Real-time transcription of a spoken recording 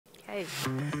Okay,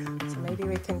 so maybe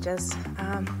we can just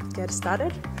get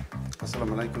started.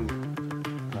 Assalamu alaikum.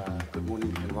 Good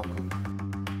morning and welcome.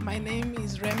 My name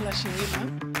is Remla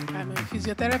Shirima. I'm a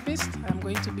physiotherapist. I'm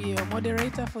going to be your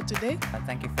moderator for today.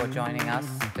 Thank you for joining us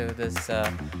to this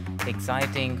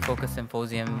exciting Focus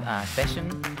Symposium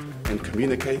session. And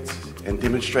communicate and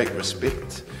demonstrate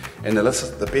respect and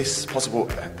elicit the best possible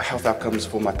health outcomes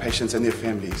for my patients and their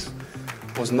families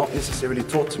was not necessarily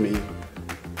taught to me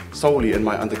solely in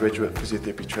my undergraduate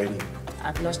physiotherapy training.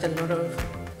 I've lost a lot of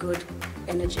good,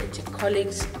 energetic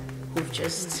colleagues who've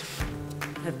just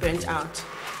have burnt out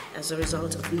as a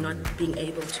result of not being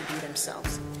able to be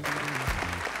themselves.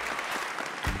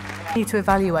 You need to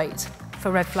evaluate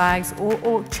for red flags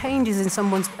or changes in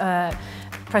someone's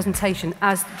presentation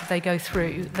as they go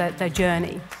through their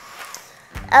journey.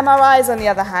 MRIs, on the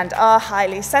other hand, are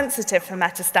highly sensitive for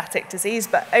metastatic disease,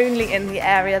 but only in the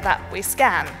area that we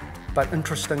scan. But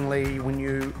interestingly, when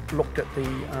you looked at the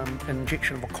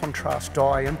injection of a contrast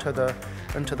dye into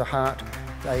the heart,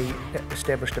 they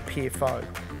established a PFO.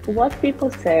 What people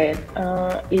said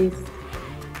is,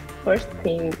 first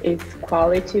thing is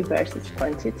quality versus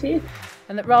quantity.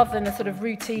 And that rather than a sort of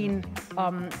routine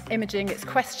imaging, it's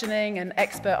questioning and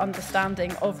expert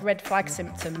understanding of red flag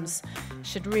symptoms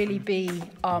should really be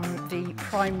the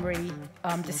primary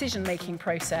decision-making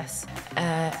process.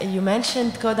 You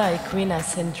mentioned Coda-Equina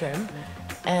syndrome,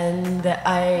 and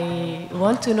I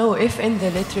want to know if in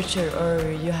the literature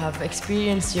or you have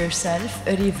experienced yourself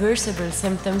irreversible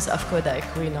symptoms of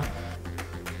Coda-Equina.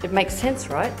 It makes sense,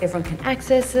 right? Everyone can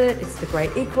access it, it's the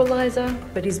great equaliser,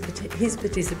 but his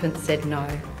participants said no.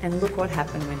 And look what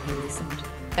happened when he listened.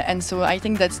 And so I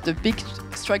think that's the big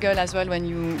struggle as well when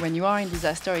you are in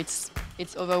disaster. It's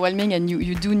overwhelming and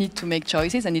you do need to make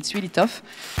choices, and it's really tough.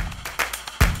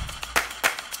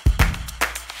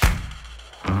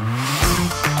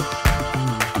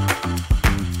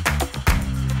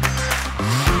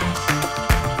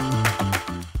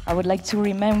 I would like to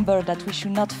remember that we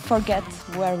should not forget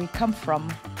where we come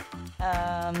from.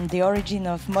 The origin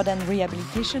of modern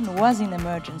rehabilitation was in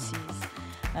emergencies.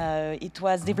 It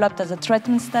was developed as a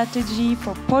treatment strategy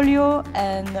for polio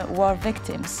and war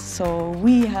victims. So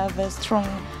we have a strong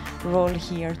role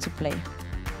here to play.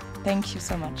 Thank you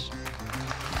so much.